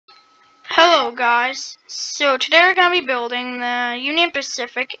Hello guys, so today we're going to be building the Union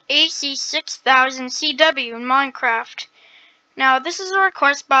Pacific AC6000CW in Minecraft. Now this is a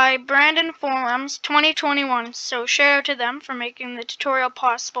request by Brandonforums2021, so shout out to them for making the tutorial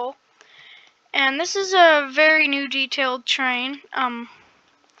possible. And this is a very new detailed train,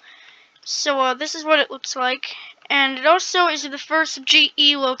 this is what it looks like. And it also is the first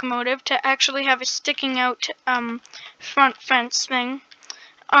GE locomotive to actually have a sticking out front fence thing.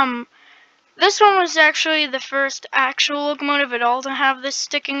 This one was actually the first actual locomotive at all to have this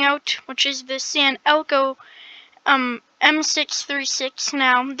sticking out, which is the San Elco M636.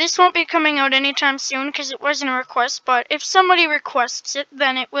 Now, this won't be coming out anytime soon because it wasn't a request, but if somebody requests it,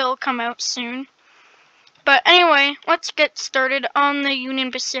 then it will come out soon. But anyway, let's get started on the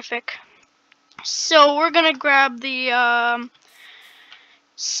Union Pacific. So, we're going to grab the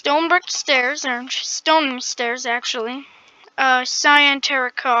stone brick stairs, or stone stairs actually, cyan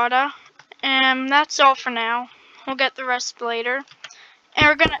terracotta. And that's all for now. We'll get the rest later. And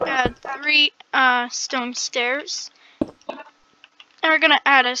we're going to add 3 stone stairs. And we're going to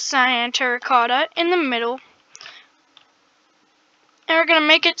add a cyan terracotta in the middle. And we're going to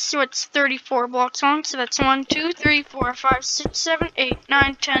make it so it's 34 blocks long. So that's 1, 2, 3, 4, 5, 6, 7, 8,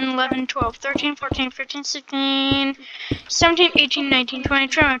 9, 10, 11, 12, 13, 14, 15, 16, 17, 18, 19, 20,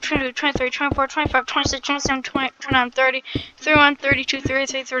 21, 22, 23, 24, 25, 26, 27, 28, 29, 30, 31, 32,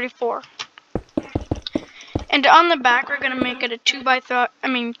 33, 34. And on the back, we're going to make it a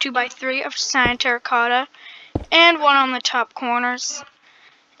 2x3 of cyan terracotta, and one on the top corners.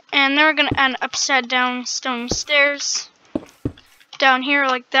 And then we're going to add upside down stone stairs down here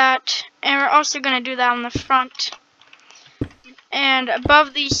like that. And we're also going to do that on the front. And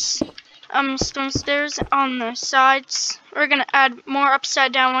above these stone stairs on the sides, we're going to add more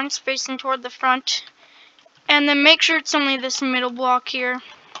upside down ones facing toward the front. And then make sure it's only this middle block here.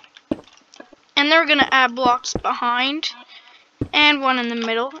 And then we're going to add blocks behind, and one in the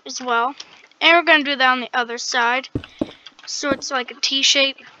middle as well. And we're going to do that on the other side, so it's like a T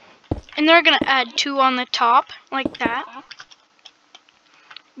shape. And then we're going to add 2 on the top, like that,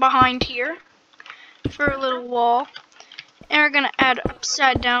 behind here, for a little wall. And we're going to add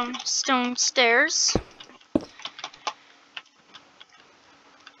upside down stone stairs.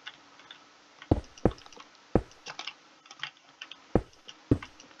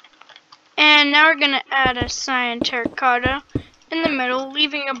 And now we're going to add a cyan terracotta in the middle,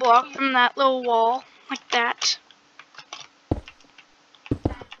 leaving a block from that little wall, like that.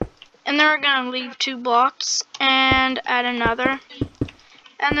 And then we're going to leave 2 blocks and add another.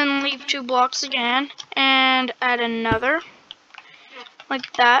 And then leave 2 blocks again and add another,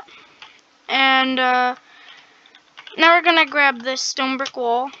 like that. And now we're going to grab this stone brick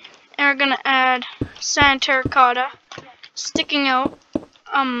wall, and we're going to add cyan terracotta sticking out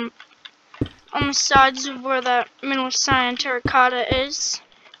on the sides of where that middle cyan terracotta is.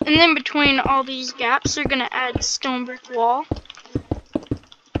 And then between all these gaps, we're going to add stone brick wall.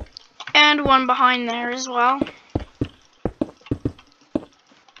 And one behind there as well.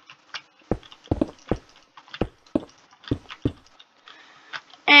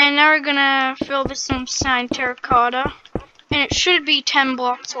 And now we're going to fill this in with cyan terracotta. And it should be 10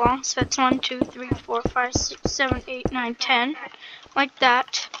 blocks long. So that's 1, 2, 3, 4, 5, 6, 7, 8, 9, 10. Like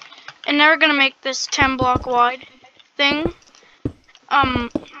that. And now we're going to make this 10 block wide thing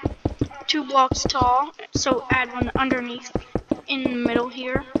 2 blocks tall, so add one underneath in the middle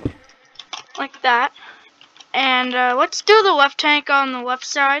here, like that. And let's do the left tank on the left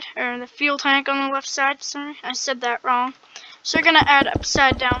side, or the fuel tank on the left side, sorry, I said that wrong. So we're going to add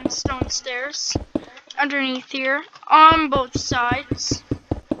upside down stone stairs underneath here on both sides.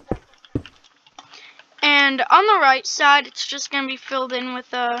 And on the right side, it's just going to be filled in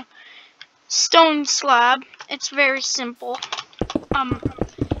with a stone slab. It's very simple. And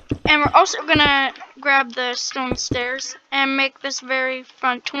we're also going to grab the stone stairs and make this very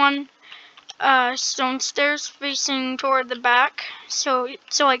front one stone stairs facing toward the back. So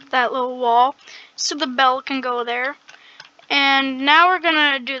like that little wall, so the bell can go there. And now we're going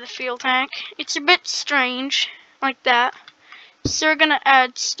to do the fuel tank. It's a bit strange, like that. So we're going to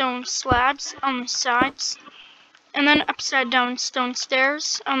add stone slabs on the sides, and then upside down stone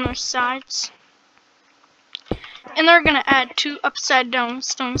stairs on those sides. And then we're going to add 2 upside down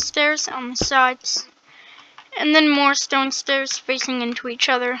stone stairs on the sides, and then more stone stairs facing into each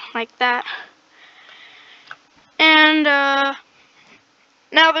other, like that. And now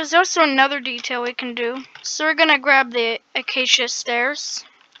there's also another detail we can do. So we're going to grab the acacia stairs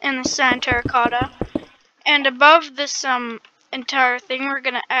and the cyan terracotta, and above this entire thing we're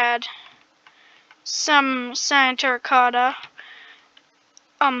going to add some cyan terracotta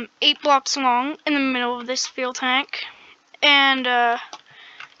 8 blocks long in the middle of this fuel tank. And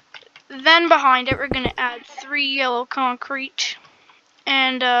then behind it, we're going to add 3 yellow concrete.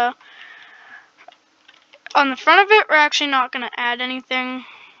 And on the front of it, we're actually not going to add anything.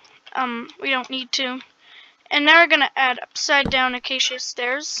 We don't need to. And now we're going to add upside down acacia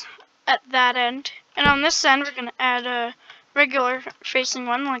stairs at that end. And on this end, we're going to add a regular facing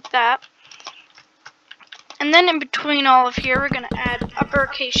one like that. And then in between all of here, we're going to add upper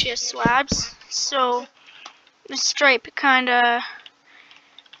acacia slabs. So the stripe kind of,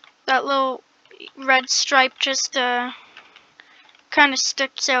 that little red stripe just kind of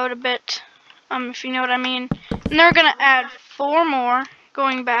sticks out a bit, if you know what I mean. And then we're going to add 4 more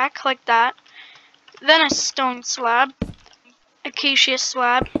going back like that. Then a stone slab, acacia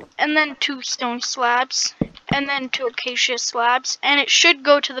slab, and then 2 stone slabs, and then 2 acacia slabs. And it should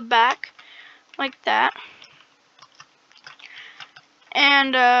go to the back like that.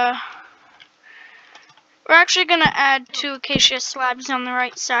 And we're actually going to add 2 acacia slabs on the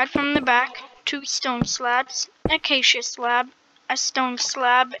right side from the back, 2 stone slabs, an acacia slab, a stone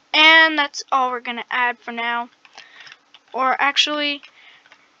slab, and that's all we're going to add for now. Or actually,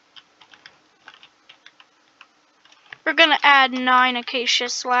 we're going to add 9 acacia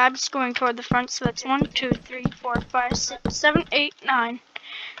slabs going toward the front, so that's 1, 2, 3, 4, 5, 6, 7, 8, 9.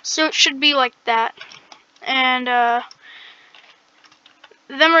 So it should be like that. And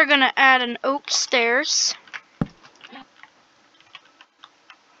then we're going to add an oak stairs.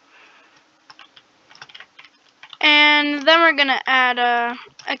 And then we're going to add a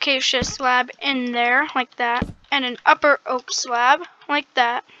acacia slab in there, like that. And an upper oak slab, like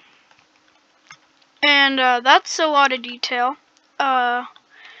that. And that's a lot of detail. And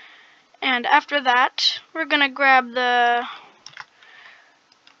after that, we're going to grab the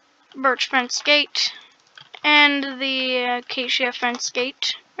birch fence gate and the acacia fence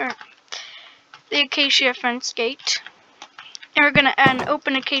gate. And we're going to add an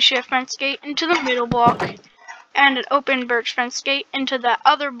open acacia fence gate into the middle block. And an open birch fence gate into the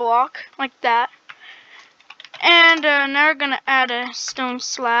other block, like that. And now we're going to add a stone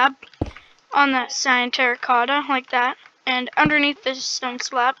slab on that cyan terracotta, like that. And underneath this stone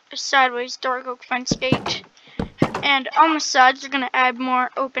slab, a sideways dark oak fence gate. And on the sides, we're going to add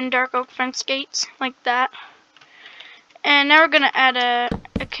more open dark oak fence gates, like that. And now we're going to add a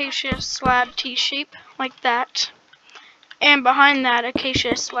acacia slab T-shape, like that. And behind that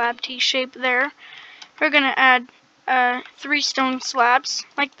acacia slab T-shape there, we're going to add 3 stone slabs,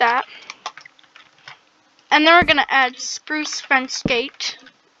 like that. And then we're going to add spruce fence gate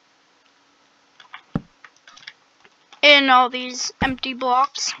in all these empty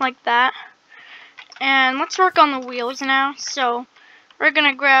blocks, like that. And let's work on the wheels now. So we're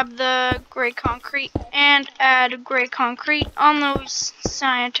going to grab the gray concrete and add gray concrete on those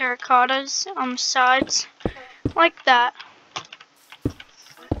cyan terracottas on the sides, like that.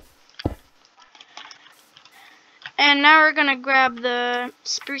 And now we're going to grab the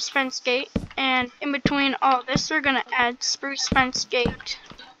spruce fence gate, and in between all this, we're going to add spruce fence gate.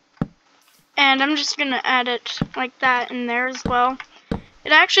 And I'm just going to add it like that in there as well.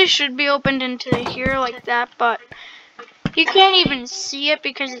 It actually should be opened into here like that, but you can't even see it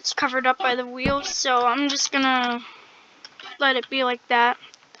because it's covered up by the wheels, so I'm just going to let it be like that.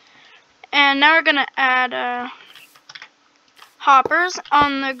 And now we're going to add hoppers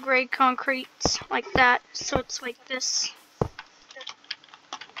on the gray concretes, like that, so it's like this.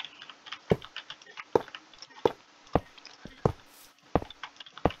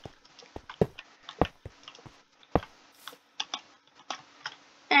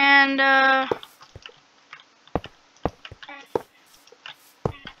 And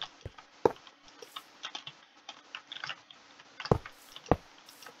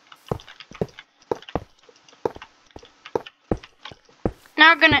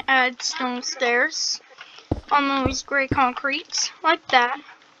now we're going to add stone stairs on those gray concretes, like that.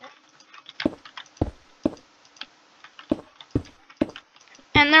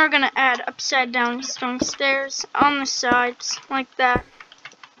 And then we're going to add upside down stone stairs on the sides, like that.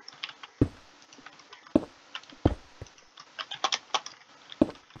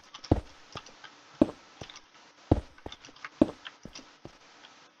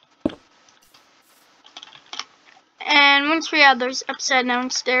 And once we add those upside down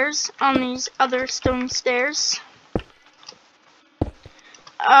stairs on these other stone stairs,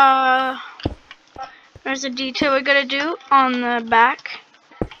 there's a detail we gotta do on the back,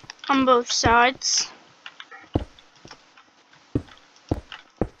 on both sides.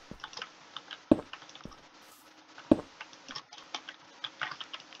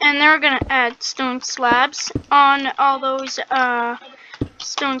 And then we're gonna add stone slabs on all those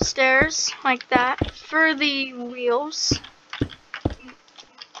stone stairs like that for the wheels.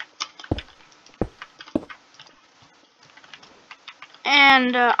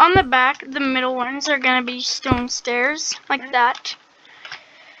 And on the back, the middle ones are going to be stone stairs like that.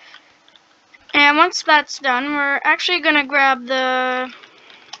 And once that's done, we're actually going to grab the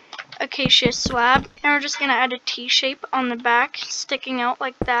acacia slab, and we're just going to add a T shape on the back, sticking out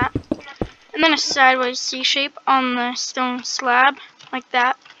like that. And then a sideways C shape on the stone slab, like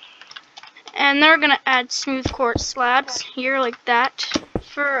that. And then we're going to add smooth quartz slabs here, like that,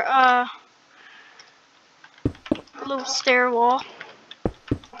 for a little stair wall,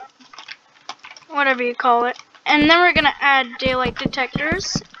 whatever you call it. And then we're going to add daylight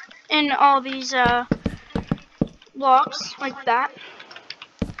detectors in all these blocks, like that.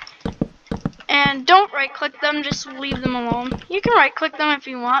 And don't right click them, just leave them alone. You can right click them if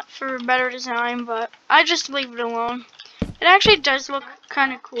you want for better design, but I just leave it alone. It actually does look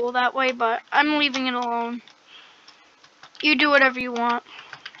kind of cool that way, but I'm leaving it alone. You do whatever you want.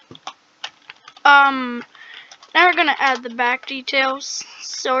 Now we're going to add the back details.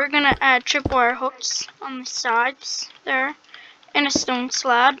 So we're going to add tripwire hooks on the sides there, and a stone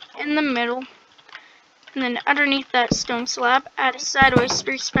slab in the middle. And then underneath that stone slab, add a sideways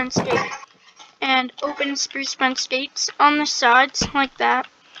spruce fence gate and open spruce fence gates on the sides like that.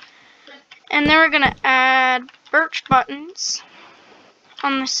 And then we're going to add birch buttons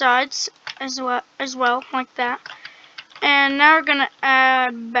on the sides as well like that. And now we're going to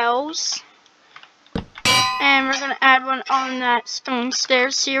add bells. And we're going to add one on that stone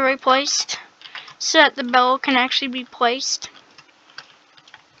stairs see already placed, so that the bell can actually be placed.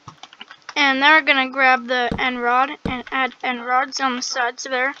 And then we're going to grab the end rod and add end rods on the sides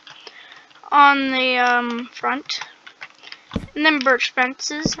there, on the front. And then birch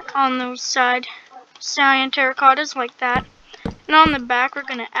fences on those side cyan terracottas like that. And on the back we're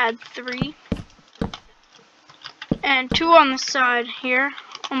going to add 3. And 2 on the side here,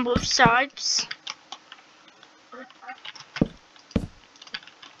 on both sides.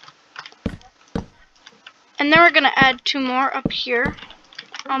 And then we're going to add 2 more up here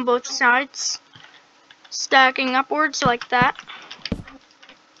on both sides, stacking upwards like that.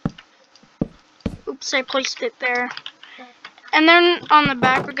 Oops, I placed it there. And then on the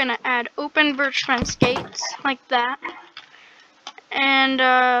back we're going to add open birch fence gates like that. And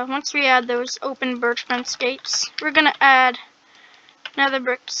once we add those open birch fence gates, we're going to add nether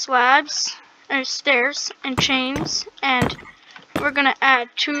brick slabs, or stairs and chains, and we're going to add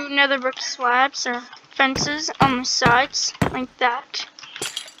 2 nether brick slabs or fences on the sides like that,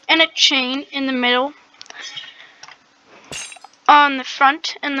 and a chain in the middle on the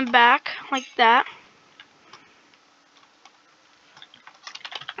front and the back like that.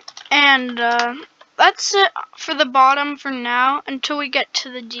 And that's it for the bottom for now until we get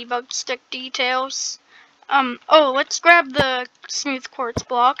to the debug stick details. Oh, let's grab the smooth quartz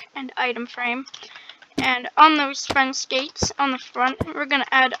block and item frame. And on those fence gates on the front, we're going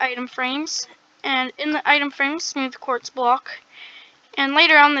to add item frames. And in the item frame, smooth quartz block. And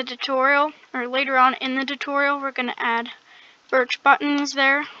later on in the tutorial, we're going to add birch buttons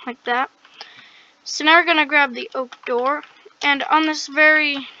there, like that. So now we're going to grab the oak door. And on this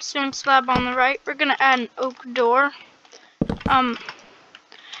very stone slab on the right, we're going to add an oak door.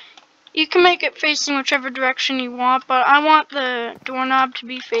 You can make it facing whichever direction you want, but I want the doorknob to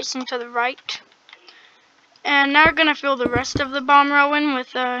be facing to the right. And now we're going to fill the rest of the bomb row in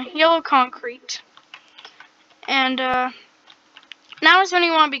with yellow concrete. And now is when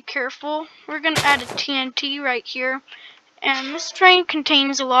you want to be careful. We're going to add a TNT right here. And this train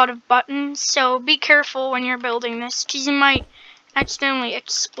contains a lot of buttons, so be careful when you're building this, because you might accidentally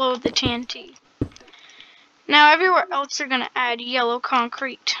explode the TNT. Now everywhere else you're going to add yellow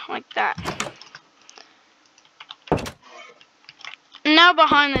concrete, like that. And now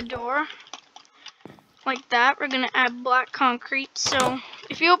behind the door, like that, we're going to add black concrete. So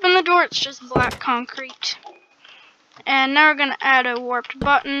if you open the door, it's just black concrete. And now we're going to add a warped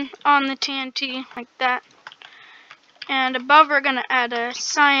button on the TNT, like that. And above we're going to add a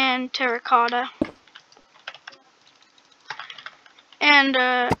cyan terracotta. And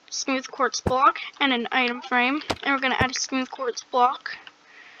a smooth quartz block and an item frame. And we're going to add a smooth quartz block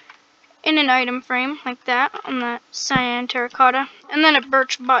in an item frame, like that, on the cyan terracotta. And then a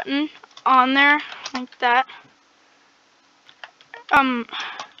birch button on there, like that.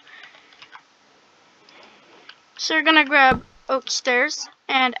 So we're going to grab oak stairs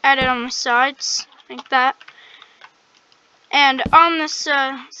and add it on the sides, like that. And on this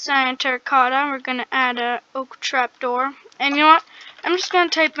cyan terracotta, we're going to add a oak trapdoor. And you know what? I'm just going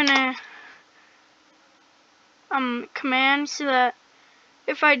to type in a command so that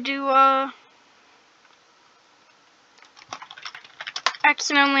if I do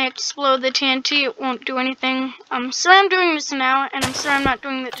accidentally explode the TNT, it won't do anything. Sorry I'm doing this now, and I'm sorry I'm not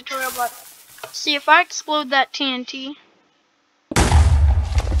doing the tutorial, but see, if I explode that TNT,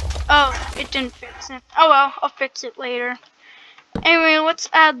 oh, it didn't fix it. Oh well, I'll fix it later. Anyway, let's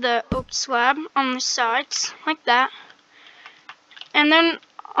add the oak slab on the sides, like that. And then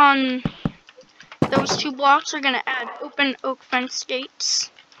on those 2 blocks, we're gonna add open oak fence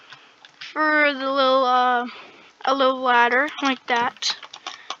gates for the little, a little ladder, like that.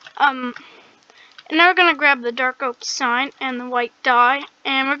 And now we're gonna grab the dark oak sign and the white dye,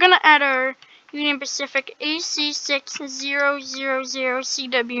 and we're gonna add our Union Pacific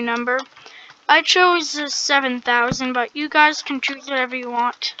AC6000CW number. I chose 7000, but you guys can choose whatever you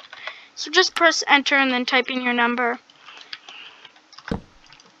want. So just press enter and then type in your number.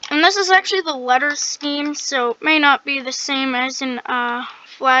 And this is actually the letter scheme, so it may not be the same as in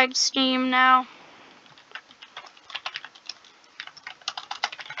flag scheme now.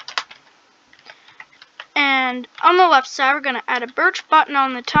 And on the left side, we're going to add a birch button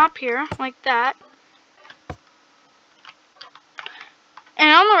on the top here, like that. And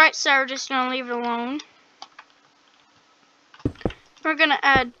on the right side, we're just going to leave it alone. We're going to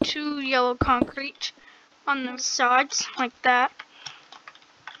add 2 yellow concrete on the sides, like that.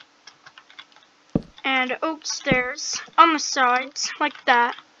 And oak stairs on the sides, like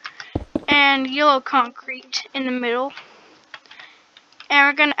that. And yellow concrete in the middle. And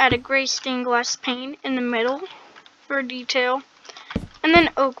we're going to add a gray stained glass pane in the middle for detail. And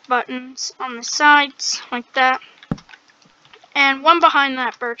then oak buttons on the sides, like that. And one behind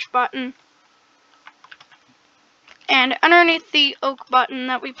that birch button. And underneath the oak button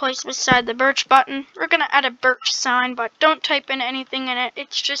that we placed beside the birch button, we're going to add a birch sign, but don't type in anything in it.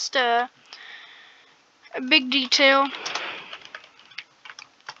 It's just a big detail.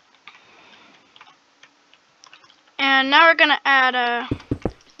 And now we're going to add a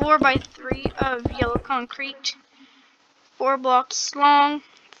 4x3 of yellow concrete, 4 blocks long,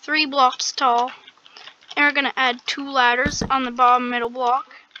 3 blocks tall. And we're going to add 2 ladders on the bottom middle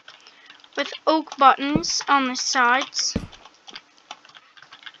block with oak buttons on the sides.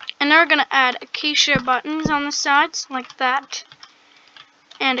 And now we're going to add acacia buttons on the sides, like that.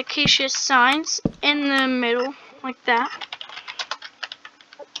 And acacia signs in the middle, like that.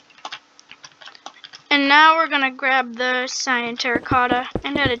 And now we're going to grab the cyan terracotta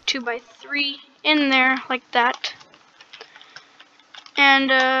and add a 2x3 in there, like that. And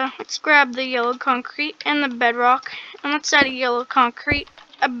let's grab the yellow concrete and the bedrock. And let's add a yellow concrete,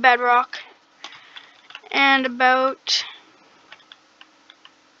 a bedrock, and about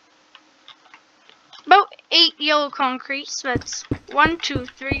 8 yellow concrete. So that's 1, 2,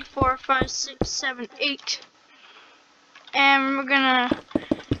 3, 4, 5, 6, 7, 8. And we're gonna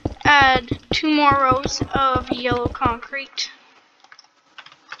add 2 more rows of yellow concrete.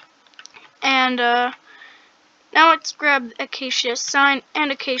 And now let's grab the acacia sign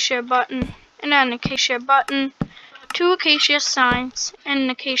and acacia button, and add an acacia button, 2 acacia signs, and an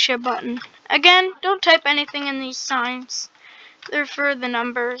acacia button. Again, don't type anything in these signs. They're for the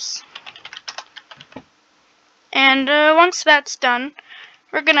numbers. And once that's done,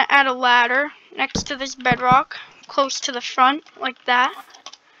 we're going to add a ladder next to this bedrock, close to the front, like that.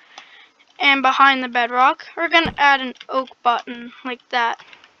 And behind the bedrock, we're going to add an oak button, like that.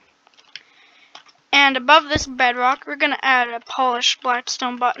 And above this bedrock, we're going to add a polished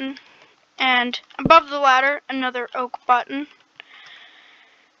blackstone button. And above the ladder, another oak button.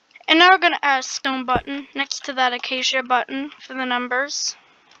 And now we're going to add a stone button next to that acacia button for the numbers.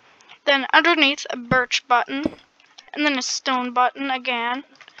 Then underneath, a birch button. And then a stone button again.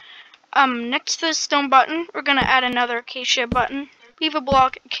 Next to the stone button, we're going to add another acacia button. Beaver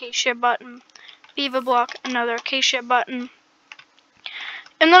block, acacia button. Beaver block, another acacia button.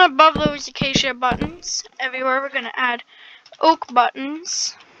 And then above those acacia buttons, everywhere, we're going to add oak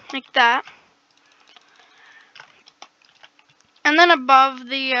buttons, like that. And then above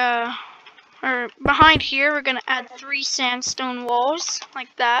the, or behind here, we're going to add 3 sandstone walls,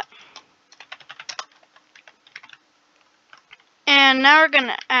 like that. And now we're going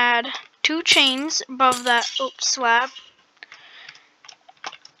to add 2 chains above that oak slab.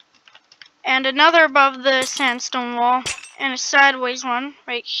 And another above the sandstone wall. And a sideways one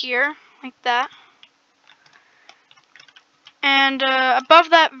right here, like that. And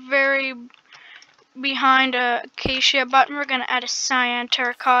above that very behind acacia button, we're going to add a cyan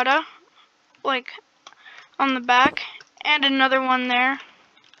terracotta, like on the back. And another one there. And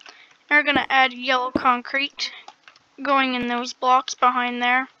we're going to add yellow concrete going in those blocks behind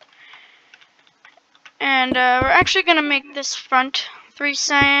there. And we're actually going to make this front 3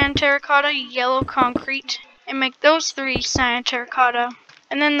 cyan terracotta, yellow concrete, and make those 3 cyan terracotta,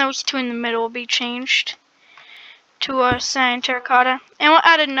 and then those 2 in the middle will be changed to a cyan terracotta. And we'll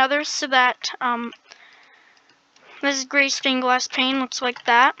add another so that this gray stained glass pane looks like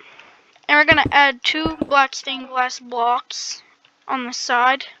that. And we're going to add 2 black stained glass blocks on the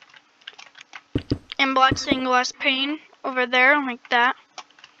side, and black stained glass pane over there like that.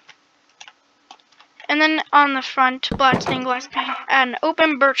 And then on the front, black stained glass pane, add an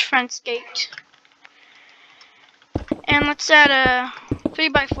open birch fence gate. And let's add a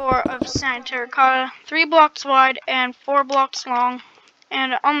 3x4 of cyan terracotta, 3 blocks wide and 4 blocks long.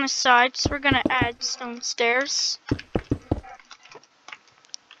 And on the sides, we're going to add stone stairs.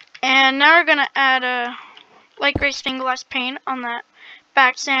 And now we're going to add a light gray stained glass pane on that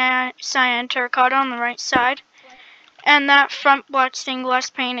back cyan terracotta on the right side. And that front black stained glass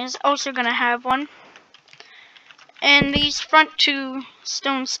pane is also going to have one. And these front 2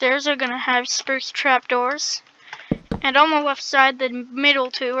 stone stairs are going to have spruce trapdoors. And on the left side, the middle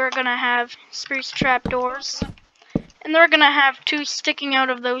 2 are going to have spruce trapdoors. And they're going to have 2 sticking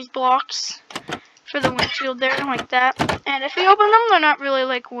out of those blocks for the windshield there, like that. And if you open them, they're not really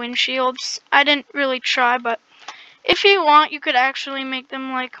like windshields. I didn't really try, but if you want, you could actually make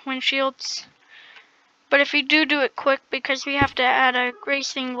them like windshields. But if you do it quick, because we have to add a gray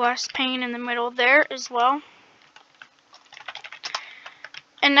stained glass pane in the middle there as well.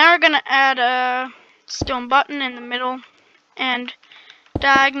 And now we're going to add a stone button in the middle, and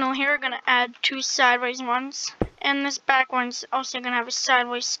diagonal here we're going to add 2 sideways ones, and this back one's also going to have a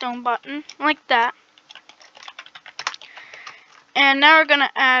sideways stone button like that. And now we're going to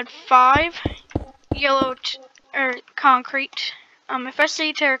add 5 yellow concrete. If I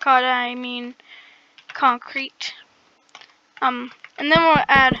say terracotta, I mean concrete. And then we'll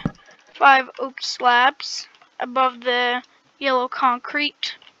add 5 oak slabs above the yellow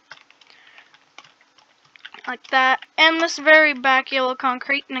concrete like that. And this very back yellow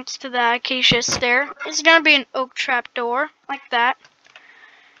concrete next to the acacia stair is going to be an oak trapdoor like that.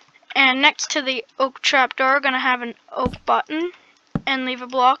 And next to the oak trapdoor, we're going to have an oak button and leave a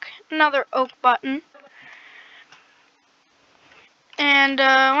block, another oak button. And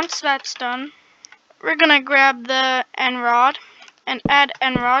once that's done, we're going to grab the end rod and add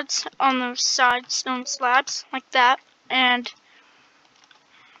end rods on those side stone slabs like that. And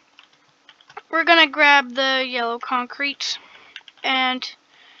we're going to grab the yellow concrete, and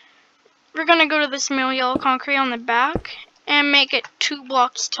we're going to go to this middle yellow concrete on the back and make it 2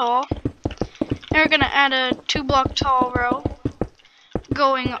 blocks tall. And we're going to add a 2 block tall row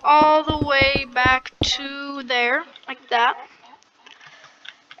going all the way back to there like that.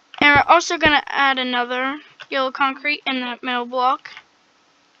 And we're also going to add another yellow concrete in that middle block,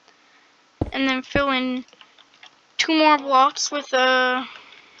 and then fill in 2 more blocks with a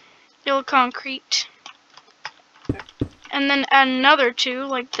yellow concrete, and then add another 2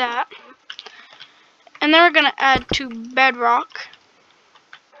 like that. And then we're going to add 2 bedrock,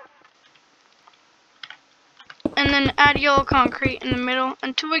 and then add yellow concrete in the middle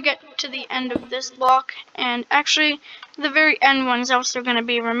until we get to the end of this block. And actually the very end one's also going to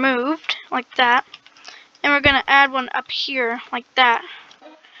be removed like that, and we're going to add one up here like that.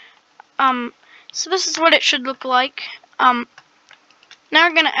 So this is what it should look like. Now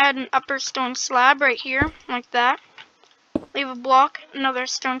we're going to add an upper stone slab right here like that, leave a block, another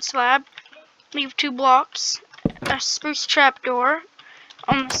stone slab, leave 2 blocks, a spruce trapdoor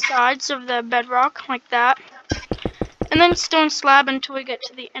on the sides of the bedrock like that, and then stone slab until we get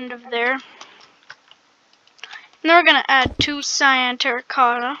to the end of there. And then we're going to add 2 cyan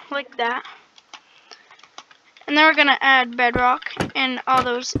terracotta like that. And then we're going to add bedrock and all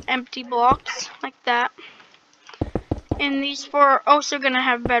those empty blocks like that. And these 4 are also going to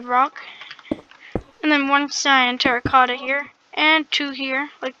have bedrock. And then 1 cyan terracotta here and 2 here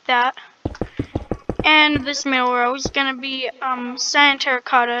like that. And this middle row is going to be cyan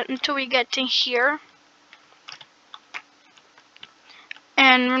terracotta until we get to here.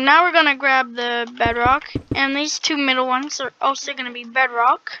 And now we're going to grab the bedrock, and these 2 middle ones are also going to be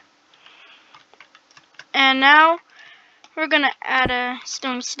bedrock. And now we're going to add a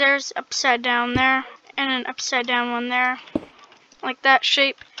stone stairs upside down there, and an upside down one there, like that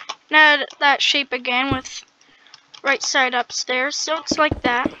shape. And add that shape again with right side upstairs, so it's like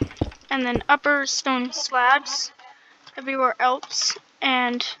that. And then upper stone slabs everywhere else,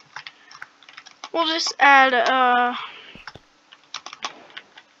 and we'll just add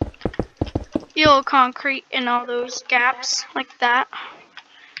yellow concrete in all those gaps like that.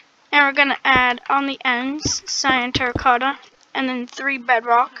 And we're going to add on the ends cyan terracotta, and then 3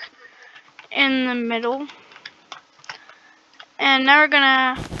 bedrock in the middle. And now we're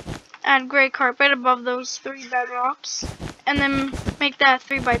gonna add gray carpet above those 3 bedrocks, and then make that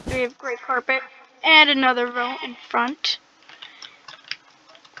 3x3 of gray carpet. Add another row in front.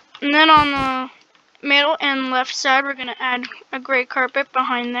 And then on the middle and left side, we're gonna add a gray carpet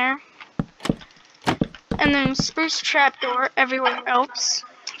behind there. And then spruce trapdoor everywhere else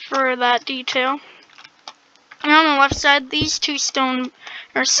for that detail. And on the left side, these 2 stone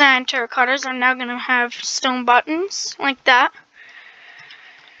or sand terracottas are now gonna have stone buttons like that.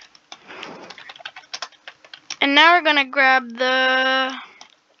 And now we're gonna grab the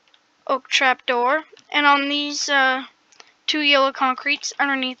oak trapdoor, and on these 2 yellow concretes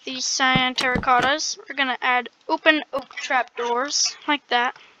underneath these cyan terracottas, we're gonna add open oak trapdoors like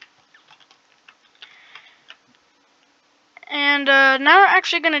that. And now we're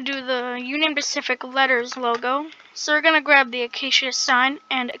actually gonna do the Union Pacific letters logo. So we're gonna grab the acacia sign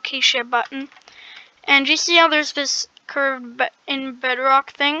and acacia button. And you see how there's this curved in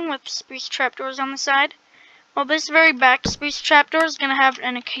bedrock thing with spruce trapdoors on the side? Well, this very back spruce trapdoor is going to have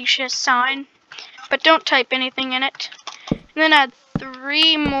an acacia sign, but don't type anything in it. And then add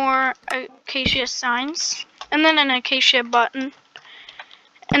 3 more acacia signs, and then an acacia button,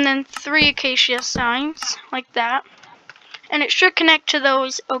 and then 3 acacia signs, like that. And it should connect to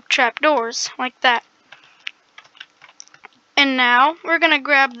those oak trapdoors, like that. And now, we're going to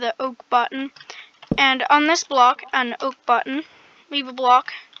grab the oak button, and on this block, an oak button, leave a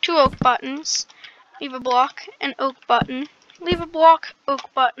block, 2 oak buttons, leave a block, an oak button, leave a block,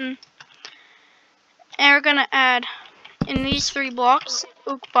 oak button. And we're gonna add in these 3 blocks,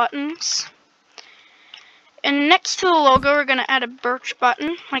 oak buttons. And next to the logo, we're gonna add a birch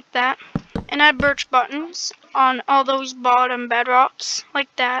button, like that. And add birch buttons on all those bottom bedrocks,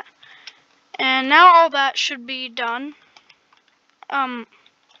 like that. And now all that should be done. Now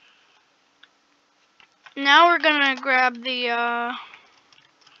we're gonna grab the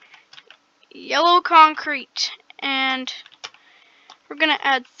yellow concrete, and we're gonna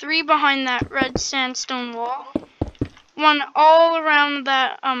add 3 behind that red sandstone wall, 1 all around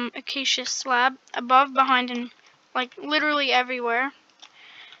that acacia slab, above, behind, and like literally everywhere.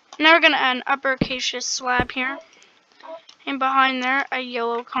 Now we're gonna add an upper acacia slab here, and behind there a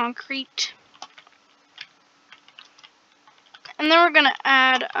yellow concrete. And then we're gonna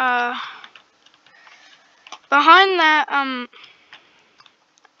add behind that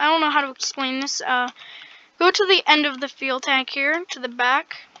I don't know how to explain this. Go to the end of the fuel tank here, to the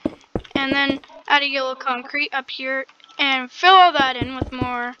back, and then add a yellow concrete up here, and fill all that in with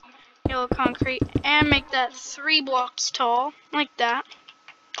more yellow concrete, and make that 3 blocks tall, like that.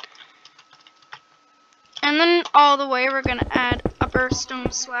 And then all the way, we're gonna add upper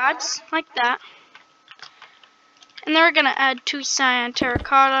stone slabs, like that. And then we're gonna add 2 cyan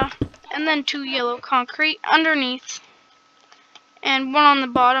terracotta, and then 2 yellow concrete underneath. And 1 on the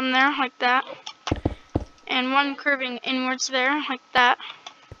bottom there, like that. And 1 curving inwards there, like that.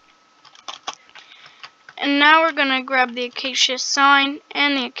 And now we're gonna grab the acacia sign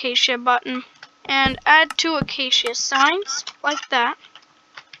and the acacia button, and add 2 acacia signs, like that.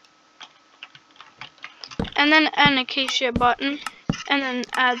 And then an acacia button, and then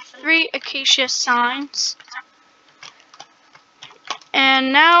add 3 acacia signs.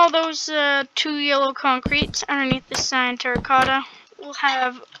 And now those 2 yellow concretes underneath the cyan terracotta will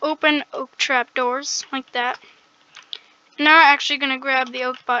have open oak trapdoors, like that. Now we're actually going to grab the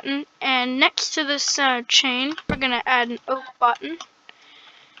oak button, and next to this chain, we're going to add an oak button.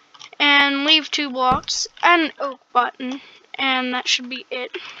 And leave 2 blocks, add an oak button, and that should be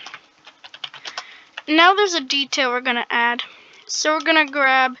it. Now there's a detail we're going to add. So we're going to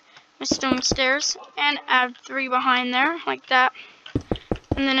grab the stone stairs and add 3 behind there, like that.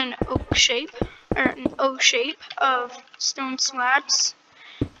 And then an oak shape, or an O shape of stone slabs.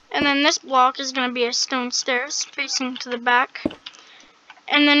 And then this block is going to be a stone stairs facing to the back.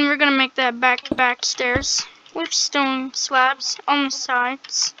 And then we're going to make that back-to-back stairs with stone slabs on the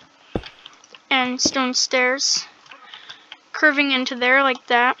sides. And stone stairs curving into there like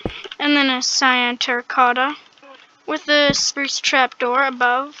that. And then a cyan terracotta with a spruce trapdoor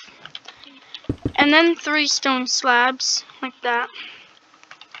above. And then 3 stone slabs like that.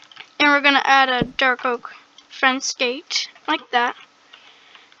 And we're going to add a dark oak fence gate, like that.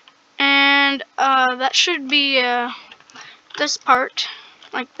 And that should be this part,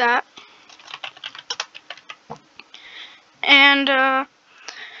 like that. And now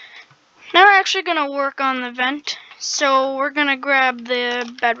we're actually going to work on the vent. So we're going to grab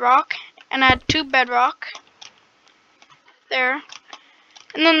the bedrock and add 2 bedrock there.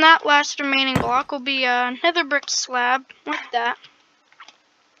 And then that last remaining block will be a nether brick slab, like that.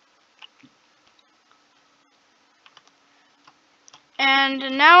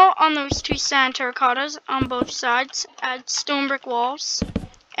 And now on those two sand terracottas on both sides, add stone brick walls.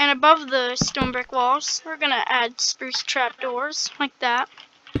 And above the stone brick walls, we're going to add spruce trapdoors, like that.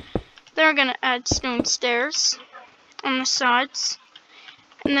 Then we're going to add stone stairs on the sides.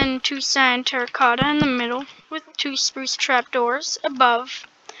 And then two sand terracotta in the middle, with two spruce trapdoors above.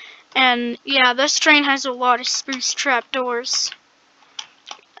 And yeah, this train has a lot of spruce trapdoors.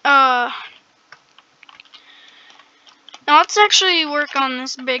 Now let's actually work on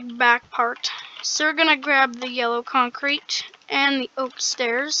this big back part. So we're going to grab the yellow concrete and the oak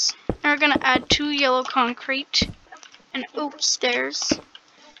stairs. And we're going to add two yellow concrete and oak stairs.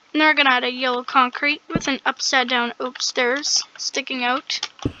 And then we're going to add a yellow concrete with an upside down oak stairs sticking out.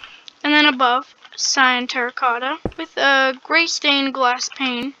 And then above, cyan terracotta with a gray stained glass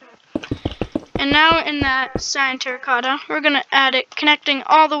pane. And now in that cyan terracotta, we're going to add it connecting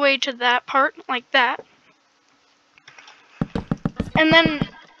all the way to that part, like that. And then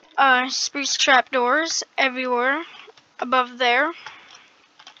spruce trapdoors everywhere above there.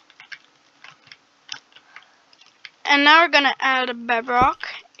 And now we're going to add a bedrock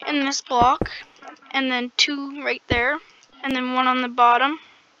in this block, and then two right there, and then one on the bottom.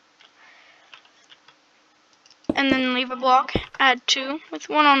 And then leave a block, add two, with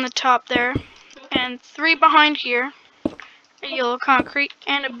one on the top there, and three behind here, a yellow concrete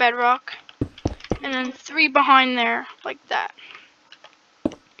and a bedrock, and then three behind there, like that.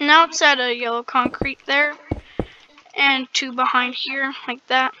 Now let's add a yellow concrete there, and two behind here, like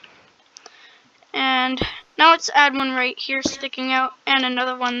that. And now let's add one right here sticking out, and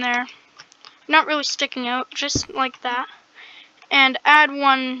another one there. Not really sticking out, just like that. And add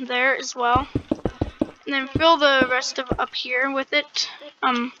one there as well. And then fill the rest of up here with it,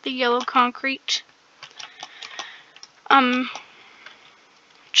 the yellow concrete.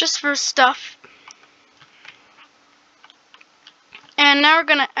 Just for stuff. And now we're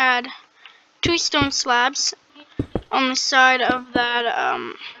gonna add two stone slabs on the side of that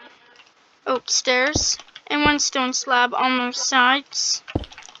oak stairs, and one stone slab on those sides.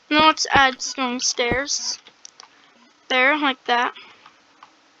 And then let's add stone stairs there, like that.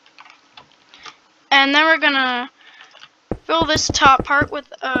 And then we're gonna fill this top part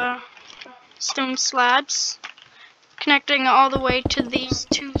with stone slabs, connecting all the way to these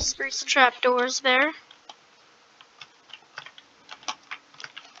two spruce trapdoors there.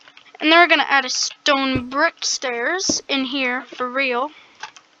 And then we're gonna add a stone brick stairs in here for real.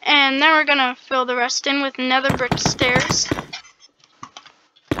 And then we're gonna fill the rest in with nether brick stairs.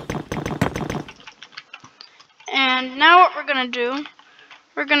 And now what we're gonna do,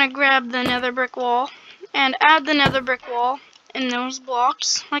 we're gonna grab the nether brick wall and add the nether brick wall in those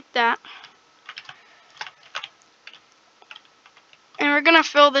blocks, like that. And we're gonna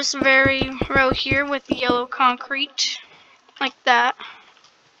fill this very row here with yellow concrete, like that.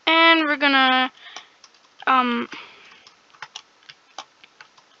 And we're gonna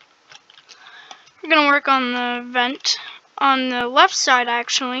work on the vent on the left side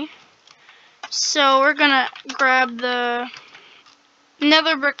actually. So we're gonna grab the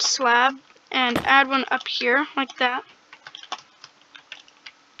nether brick slab and add one up here, like that.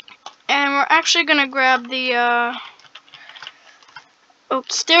 And we're actually gonna grab the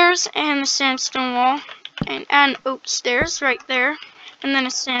oak stairs and the sandstone wall and add an oak stairs right there, and then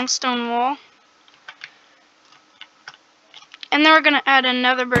a sandstone wall. And then we're going to add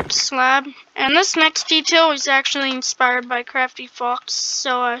another brick slab. And this next detail is actually inspired by Crafty Fox,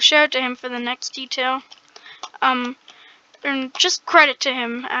 so shout out to him for the next detail. And just credit to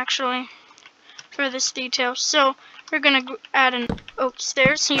him, actually, for this detail. So we're going to add an oak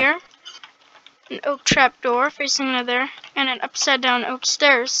stairs here, an oak trapdoor facing another, and an upside down oak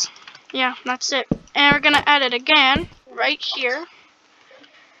stairs. Yeah, that's it. And we're going to add it again right here.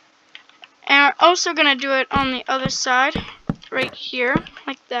 And we're also going to do it on the other side, right here,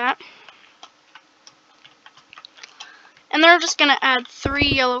 like that. And then we're just going to add 3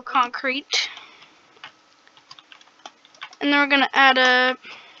 yellow concrete. And then we're going to add a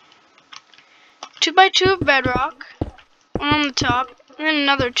 2x2 of bedrock, one on the top, and then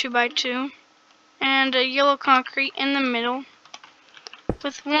another 2x2, and a yellow concrete in the middle,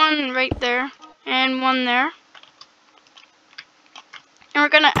 with one right there, and one there. And we're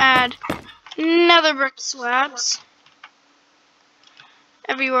going to add nether brick slabs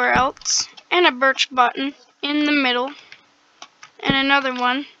everywhere else, and a birch button in the middle, and another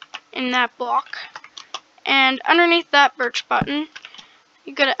one in that block. And underneath that birch button,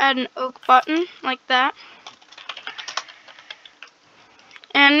 you gotta add an oak button like that.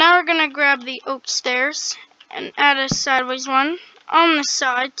 And now we're gonna grab the oak stairs and add a sideways one on the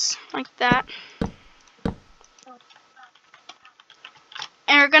sides like that.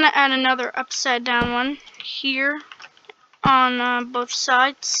 And we're going to add another upside down one here on both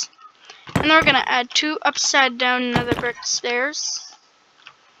sides. And then we're going to add 2 upside down nether brick stairs,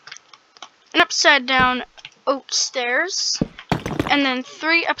 an upside down oak stairs, and then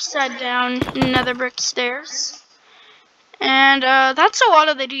 3 upside down nether brick stairs. And that's a lot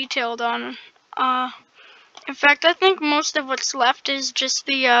of the detail done. In fact, I think most of what's left is just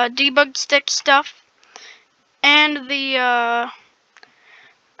the debug stick stuff and the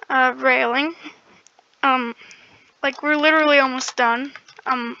railing. Like, we're literally almost done.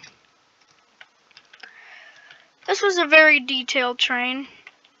 This was a very detailed train.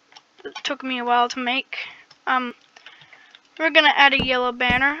 It took me a while to make. We're gonna add a yellow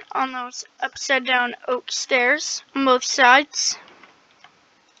banner on those upside down oak stairs on both sides.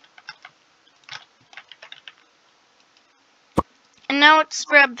 And now let's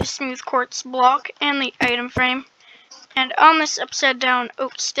grab the smooth quartz block and the item frame. And on this upside down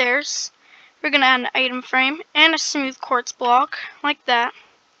oak stairs, we're gonna add an item frame and a smooth quartz block like that.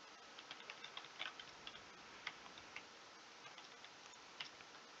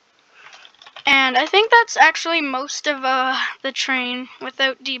 And I think that's actually most of the train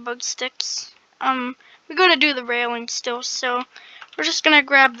without debug sticks. We're going to do the railing still, so we're just going to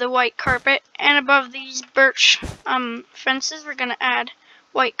grab the white carpet, and above these birch fences we're going to add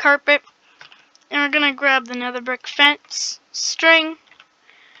white carpet, and we're going to grab the nether brick fence, string,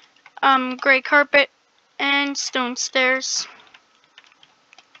 gray carpet, and stone stairs.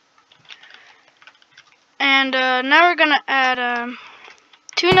 And now we're going to add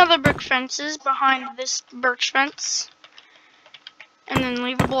 2 nether brick fences behind this birch fence, and then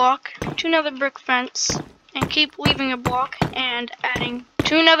leave a block, 2 nether brick fence, and keep leaving a block and adding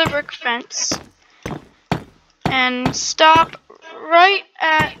 2 nether brick fence, and stop right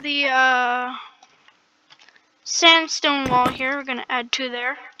at the sandstone wall here. We're going to add 2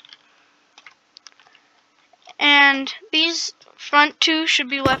 there, and these front 2 should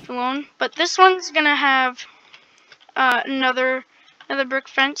be left alone, but this one's going to have another brick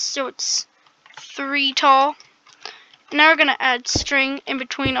fence, so it's 3 tall. Now we're going to add string in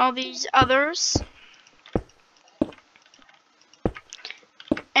between all these others,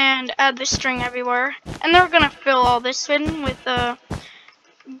 and add the string everywhere. And then we're going to fill all this in with a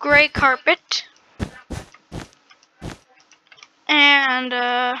gray carpet, and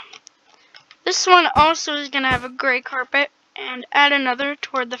this one also is going to have a gray carpet, and add another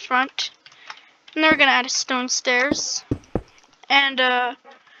toward the front. And then we're going to add a stone stairs, and a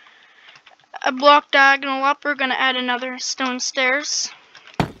block diagonal up, we're going to add another stone stairs.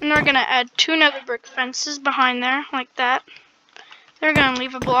 And we're going to add 2 nether brick fences behind there, like that. Then we're going to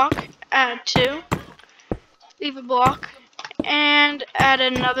leave a block, add 2, leave a block, and add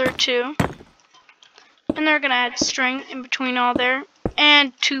another 2. And then we're going to add string in between all there,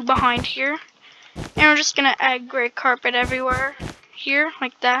 and 2 behind here. And we're just going to add gray carpet everywhere, here,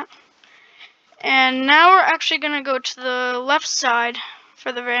 like that. And now we're actually going to go to the left side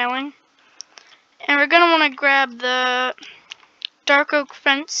for the railing. And we're going to want to grab the dark oak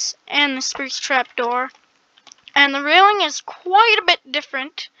fence and the spruce trapdoor. And the railing is quite a bit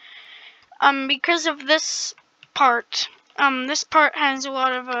different because of this part. This part has a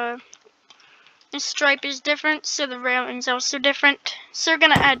lot of the stripe is different, so the railing is also different. So we're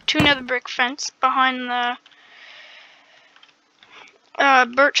going to add 2 nether brick fence behind the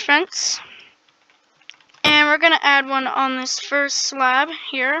birch fence. And we're going to add one on this first slab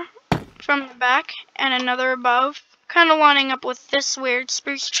here from the back, and another above, kind of lining up with this weird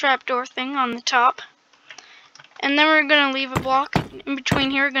spruce trapdoor thing on the top. And then we're going to leave a block in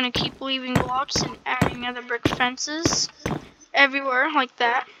between here. We're going to keep leaving blocks and adding nether brick fences everywhere, like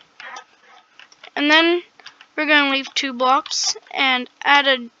that. And then we're going to leave 2 blocks and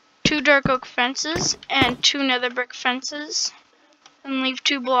add 2 dark oak fences and 2 nether brick fences. And leave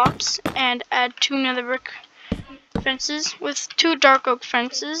 2 blocks and add 2 nether brick fences with 2 dark oak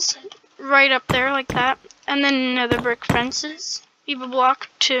fences right up there, like that. And then nether brick fences, leave a block,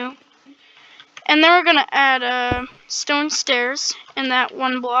 2. And then we're going to add stone stairs in that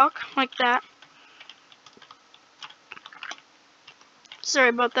 1 block, like that. Sorry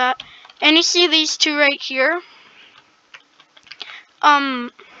about that. And you see these 2 right here,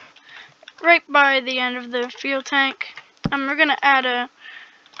 right by the end of the fuel tank. We're going to add a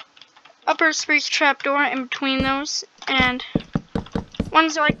upper spruce trapdoor in between those, and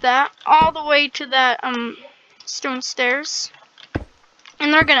ones like that, all the way to that stone stairs.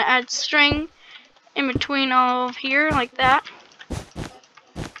 And they're going to add string in between all of here, like that.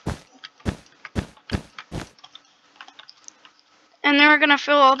 And then we're going to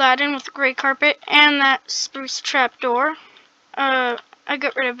fill all that in with gray carpet and that spruce trapdoor. I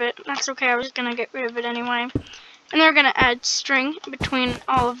got rid of it. That's okay, I was gonna get rid of it anyway. And we're gonna add string between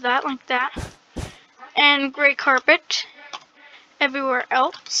all of that, like that. And gray carpet everywhere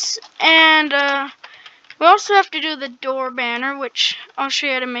else. And we also have to do the door banner, which I'll show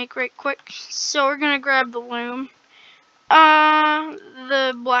you how to make right quick. So we're gonna grab the loom,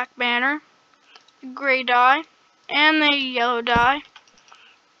 the black banner, gray dye, and the yellow dye.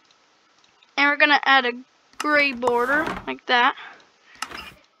 And we're gonna add a gray border like that.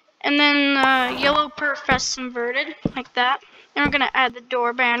 And then yellow purfest inverted like that. And we're gonna add the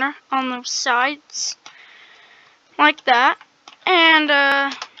door banner on those sides like that. And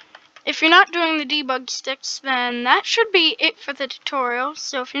if you're not doing the debug sticks, then that should be it for the tutorial.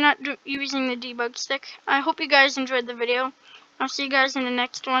 So if you're not using the debug stick, I hope you guys enjoyed the video. I'll see you guys in the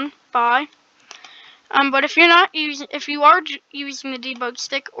next one. Bye. But if you are using the debug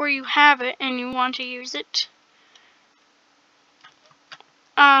stick, or you have it and you want to use it,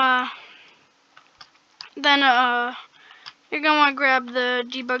 then you're gonna want to grab the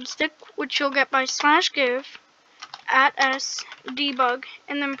debug stick, which you'll get by /give @s_debug,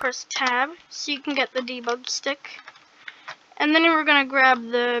 and then press tab so you can get the debug stick. And then we're gonna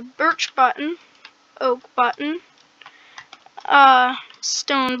grab the birch button, oak button,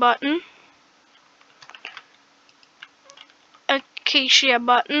 stone button, acacia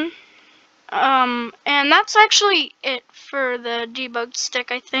button, and that's actually it for the debug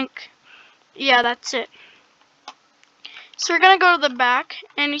stick, I think. Yeah, that's it. So we're gonna go to the back,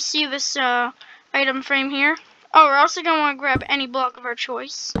 and you see this item frame here. Oh, we're also gonna want to grab any block of our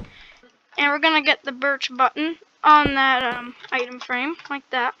choice, and we're gonna get the birch button on that item frame like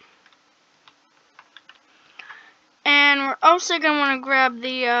that. And we're also gonna want to grab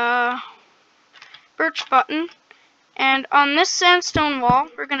the birch button, and on this sandstone wall,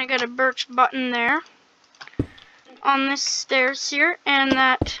 we're gonna get a birch button there. On this stairs here, and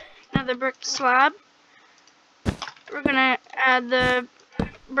that another brick slab, we're gonna add the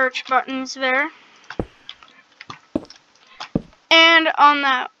birch buttons there. And on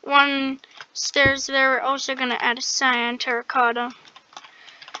that one stairs there, we're also gonna add a cyan terracotta.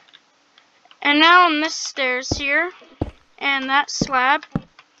 And now on this stairs here, and that slab,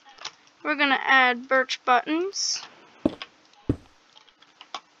 we're gonna add birch buttons.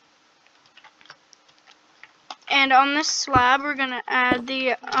 And on this slab, we're gonna add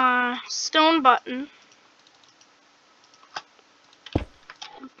the stone button.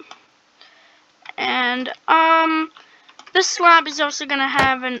 And this slab is also gonna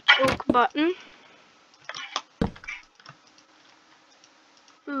have an oak button.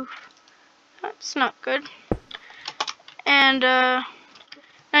 Oof, that's not good. And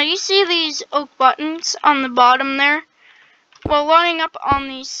now you see these oak buttons on the bottom there? Well, lining up on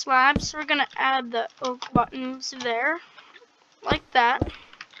these slabs, we're gonna add the oak buttons there, like that.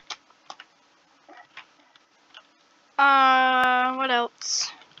 What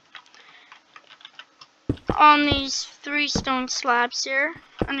else? On these 3 stone slabs here,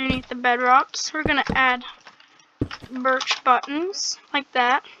 underneath the bedrocks, we're gonna add birch buttons, like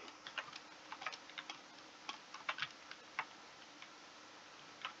that.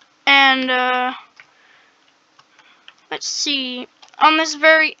 And, let's see, on this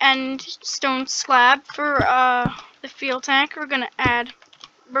very end stone slab for, the fuel tank, we're gonna add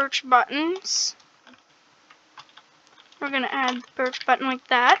birch buttons. We're gonna add the birch button like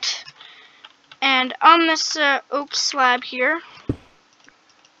that. And on this oak slab here,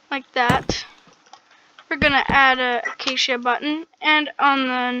 like that, we're gonna add a acacia button. And on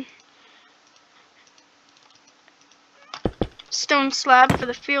the stone slab for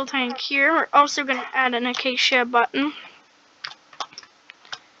the fuel tank here, we're also gonna add an acacia button.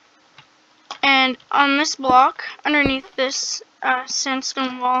 And on this block, underneath this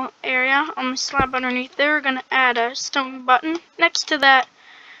sandstone wall area, on the slab underneath there, we're gonna add a stone button next to that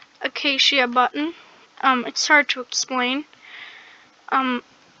acacia button. It's hard to explain. Now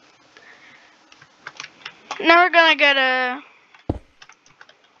we're gonna get a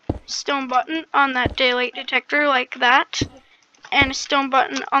stone button on that daylight detector like that, and a stone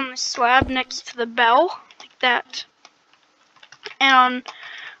button on the slab next to the bell like that. And on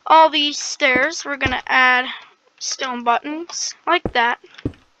all these stairs, we're gonna add stone buttons like that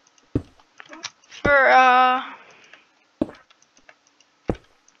for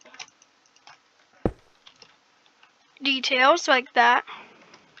details like that.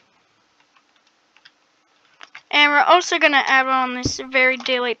 And we're also going to add one on this very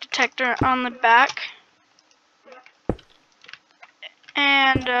daylight detector on the back.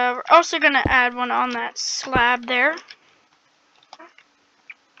 And we're also going to add one on that slab there.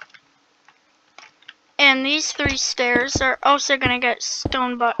 And these 3 stairs are also going to get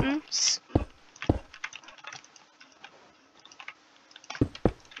stone buttons.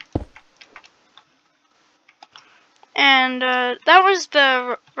 And that was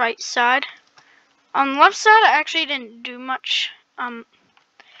the right side. On the left side, I actually didn't do much. On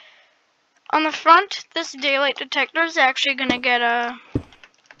the front, this daylight detector is actually going to get a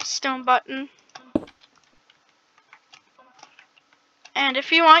stone button. And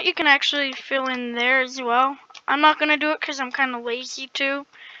if you want, you can actually fill in there as well. I'm not going to do it because I'm kind of lazy too,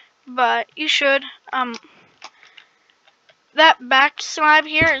 but you should. That back slab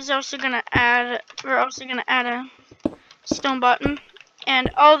here is also going to add, we're also going to add a stone button. And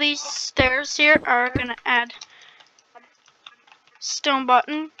all these stairs here are going to add stone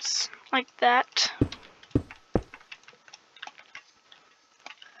buttons like that.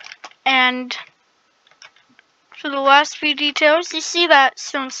 And for the last few details, you see that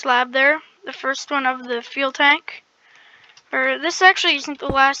stone slab there, the first one of the fuel tank. Or this actually isn't the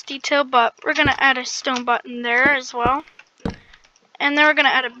last detail, but we're going to add a stone button there as well. And then we're going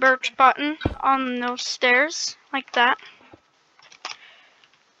to add a birch button on those stairs, like that.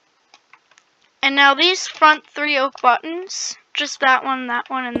 And now these front 3 oak buttons, just that one,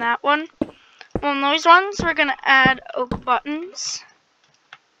 and that one. Well, on those ones, we're going to add oak buttons.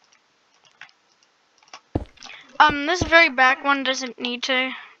 This very back one doesn't need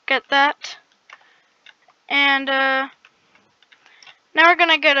to get that. And now we're going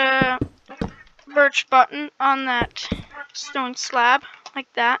to get a birch button on that stone slab,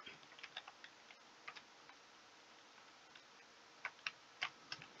 like that.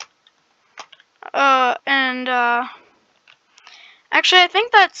 Actually, I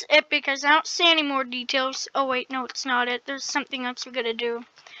think that's it because I don't see any more details. Oh wait, no, it's not it. There's something else we're gonna do.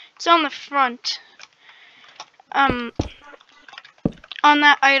 It's on the front. On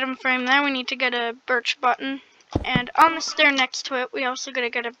that item frame there, we need to get a birch button. And on the stair next to it, we also gotta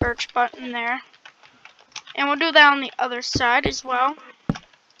get a birch button there. And we'll do that on the other side as well.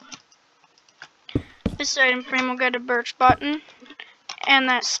 This item frame will get a birch button. And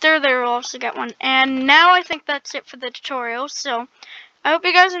that stair there will also get one. And now I think that's it for the tutorial. So I hope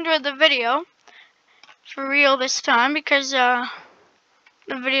you guys enjoyed the video. For real this time, because the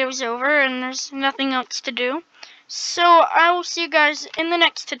video's over and there's nothing else to do. So I will see you guys in the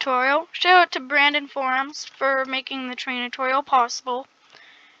next tutorial. Shout out to Brandon Forums for making the train tutorial possible.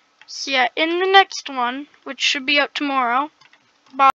 See ya in the next one, which should be out tomorrow. Bye.